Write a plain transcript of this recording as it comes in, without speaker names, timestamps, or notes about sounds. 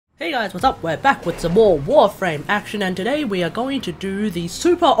Hey guys, what's up? We're back with some more WarFrame action, and today we are going to do the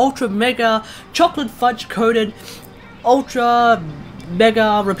super ultra mega chocolate fudge coated ultra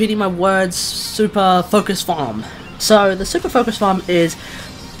mega, repeating my words, super focus farm. So the super focus farm is,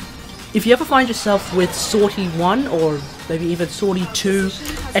 if you ever find yourself with sortie 1 or maybe even sortie 2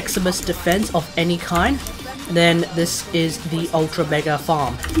 Eximus defense of any kind, then this is the ultra mega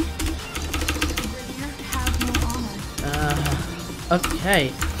farm.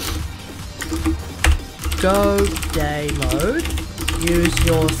 Okay. Go day mode. Use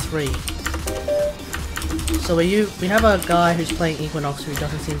your 3. So we have a guy who's playing Equinox who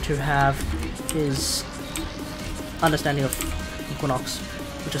doesn't seem to have his understanding of Equinox,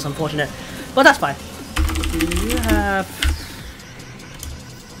 which is unfortunate, but that's fine. You have...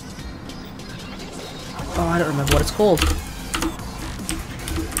 oh, I don't remember what it's called.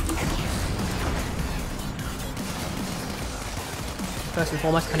 First and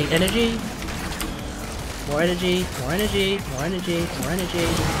foremost, I need energy. More energy, more energy, more energy, more energy.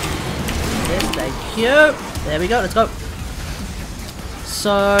 Yes, thank you. There we go, let's go.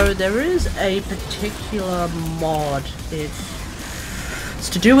 So, there is a particular mod. It's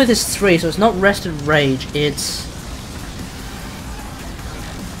to do with his 3, so it's not Rest and Rage, it's...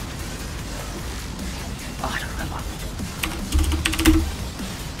 oh, I don't remember.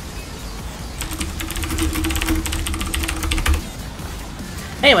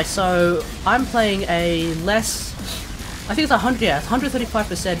 Anyway, so I'm playing a less, I think it's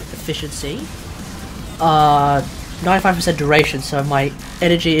 135% efficiency, 95% duration, so my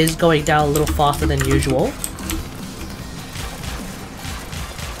energy is going down a little faster than usual.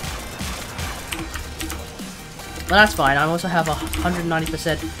 But that's fine. I also have a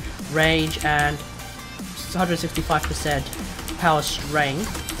 190% range and 165% power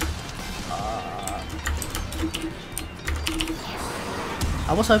strength.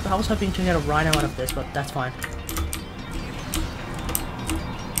 I was hoping to get a Rhino out of this, but that's fine.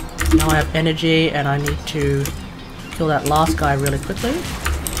 Now I have energy, and I need to kill that last guy really quickly.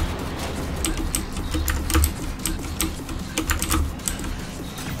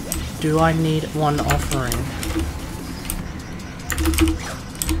 Do I need one offering?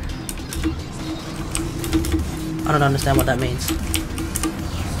 I don't understand what that means.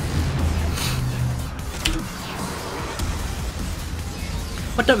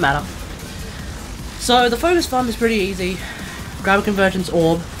 But don't matter. So the focus farm is pretty easy. Grab a Convergence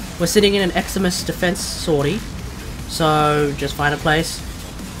Orb. We're sitting in an Eximus defense sortie. So just find a place,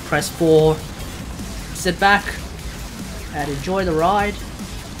 press 4, sit back, and enjoy the ride.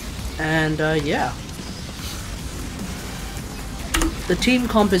 And yeah. The team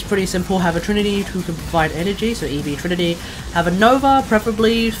comp is pretty simple. Have a Trinity who can provide energy, so EV Trinity. Have a Nova,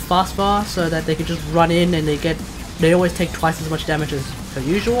 preferably fast, so that they can just run in and they always take twice as much damage as per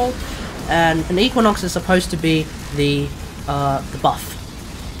usual. And an Equinox is supposed to be the buff,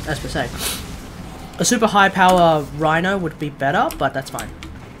 as per se. A super high power Rhino would be better, but that's fine.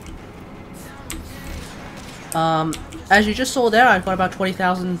 As you just saw there, I've got about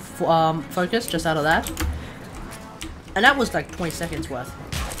 20,000 focus just out of that. And that was like 20 seconds worth.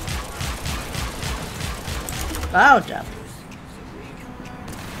 Oh, damn.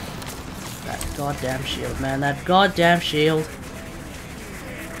 That goddamn shield, man. That goddamn shield.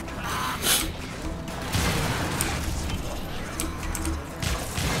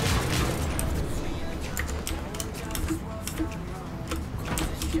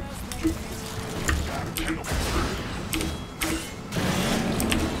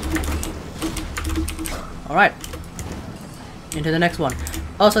 Alright. Into the next one.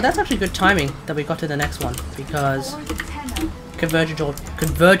 Oh, so that's actually good timing that we got to the next one, because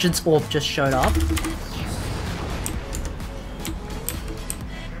Convergence Orb just showed up.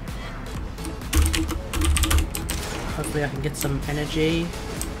 Hopefully I can get some energy.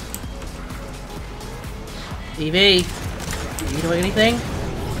 EV! Are you doing anything?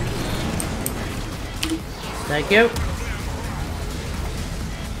 Thank you.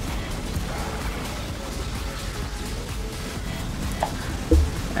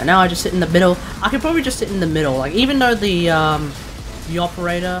 And now I just sit in the middle. I could probably just sit in the middle, like, even though the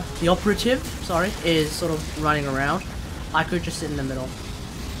operative, sorry, is sort of running around, I could just sit in the middle.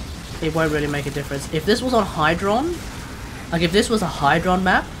 It won't really make a difference. If this was on Hydron, like if this was a Hydron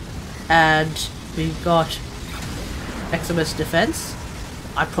map, and we've got Eximus defense,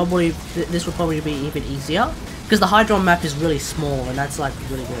 this would probably be even easier, because the Hydron map is really small, and that's like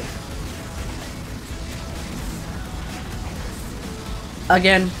really good.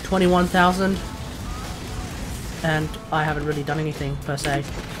 Again, 21,000, and I haven't really done anything per se.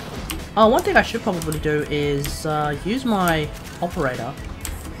 Oh, one thing I should probably do is use my operator.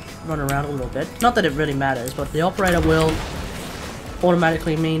 run around a little bit. Not that it really matters, but the operator will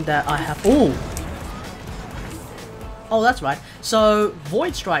automatically mean that I have... Ooh! Oh, that's right. So,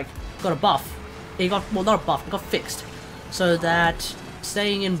 Void Strike got a buff. It got... Well, not a buff. It got fixed. So that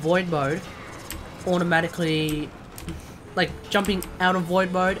staying in Void mode automatically... Like, jumping out of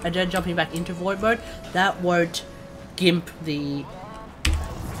Void mode and then jumping back into Void mode, that won't gimp the...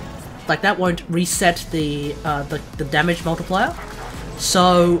 Like, that won't reset the damage multiplier.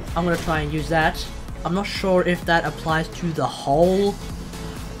 So, I'm gonna try and use that. I'm not sure if that applies to the whole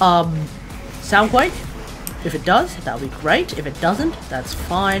Soundquake. If it does, that would be great. If it doesn't, that's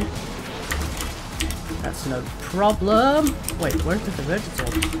fine. That's no problem. Wait, where's the Convergence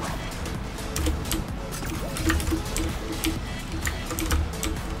Orb?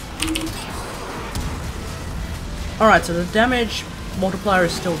 Alright, so the damage multiplier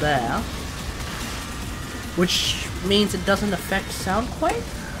is still there, which means it doesn't affect Soundquake?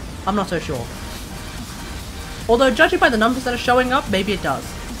 I'm not so sure. Although, judging by the numbers that are showing up, maybe it does.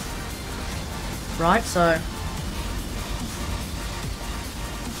 Right, so...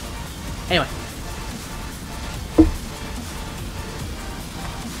 Anyway.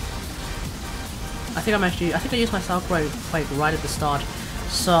 I think I used my Soundquake right at the start.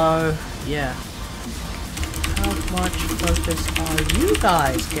 So, yeah. How much focus are you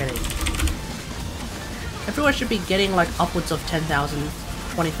guys getting? Everyone should be getting like upwards of 10,000,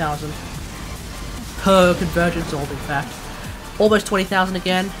 20,000 per Convergence Orb, in fact. Almost 20,000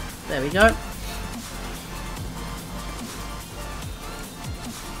 again. There we go.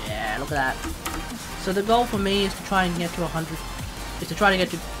 Yeah, look at that. So the goal for me is to try and get to 100, is to try to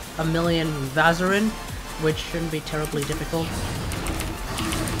get to 1,000,000 Vazarin, which shouldn't be terribly difficult.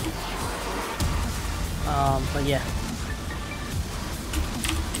 But yeah.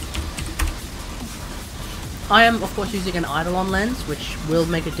 I am, of course, using an Eidolon Lens, which will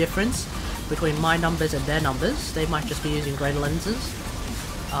make a difference between my numbers and their numbers. They might just be using greater lenses.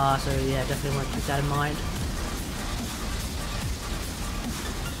 So yeah, definitely want to keep that in mind.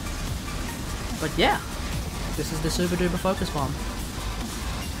 But yeah, this is the Super Duper Focus Bomb.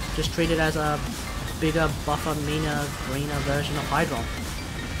 Just treat it as a bigger, buffer, meaner, greener version of Hydron.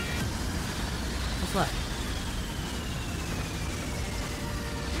 What's left?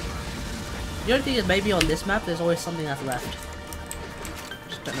 The only thing is, maybe on this map, there's always something that's left.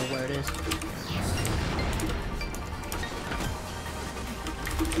 Just don't know where it is.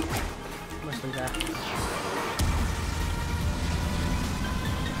 Mostly that.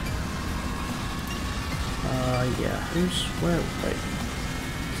 Yeah. Who's where? Wait.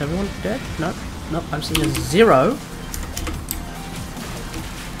 Is everyone dead? No. Nope. I'm seeing a 0.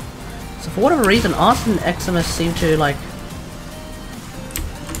 So for whatever reason, Arson and Eximus seem to like.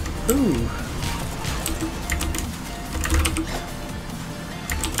 Ooh.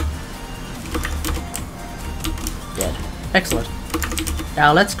 Dead. Excellent.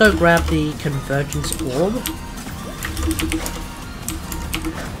 Now let's go grab the Convergence Orb.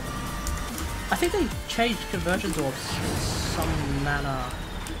 I think they changed Convergence Orbs in some manner.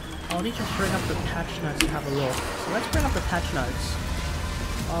 I'll need to bring up the patch notes to have a look. So let's bring up the patch notes.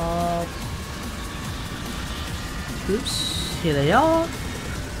 Oops. Here they are.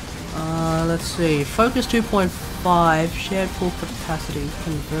 Let's see. Focus 2.5, shared full capacity,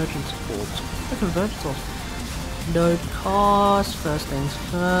 Convergence Orbs. The Convergence Orbs. Node cost, first things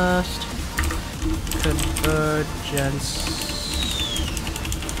first. Convergence.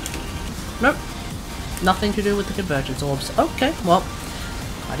 Nope. Nothing to do with the Convergence Orbs. Okay, well,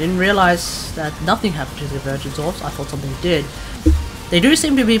 I didn't realize that nothing happened to the Convergence Orbs. I thought something did. They do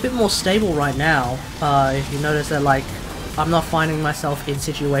seem to be a bit more stable right now. If you notice that, like, I'm not finding myself in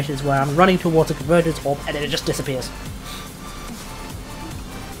situations where I'm running towards a Convergence Orb and then it just disappears.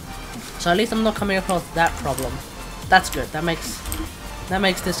 So at least I'm not coming across that problem. That's good. That makes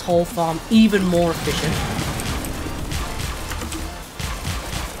this whole farm even more efficient.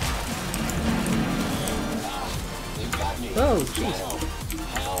 Oh, jeez.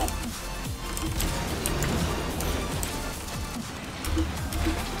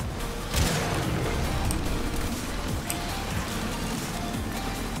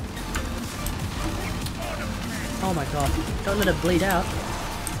 Oh my god. Don't let it bleed out.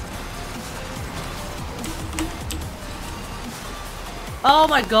 Oh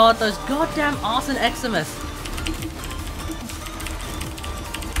my god, those goddamn Arson Eximus!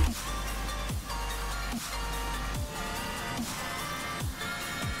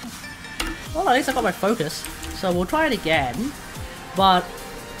 Well, at least I got my focus. So we'll try it again. But,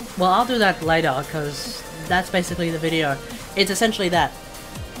 well, I'll do that later, because that's basically the video. It's essentially that.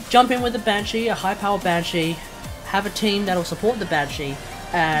 Jump in with a Banshee, a high-power Banshee, have a team that'll support the Banshee,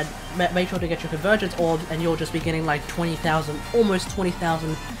 and make sure to get your Convergence Orb, and you'll just be getting like 20,000, almost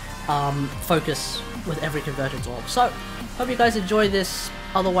 20,000 focus with every Convergence Orb. So, hope you guys enjoy this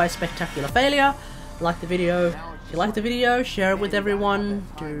otherwise spectacular failure. Like the video. If you like the video, share it with everyone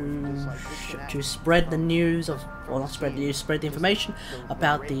to spread the news of, well, not spread the news, spread the information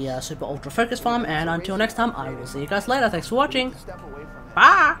about the Super Ultra Focus Farm. And until next time, I will see you guys later. Thanks for watching.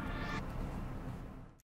 Bye!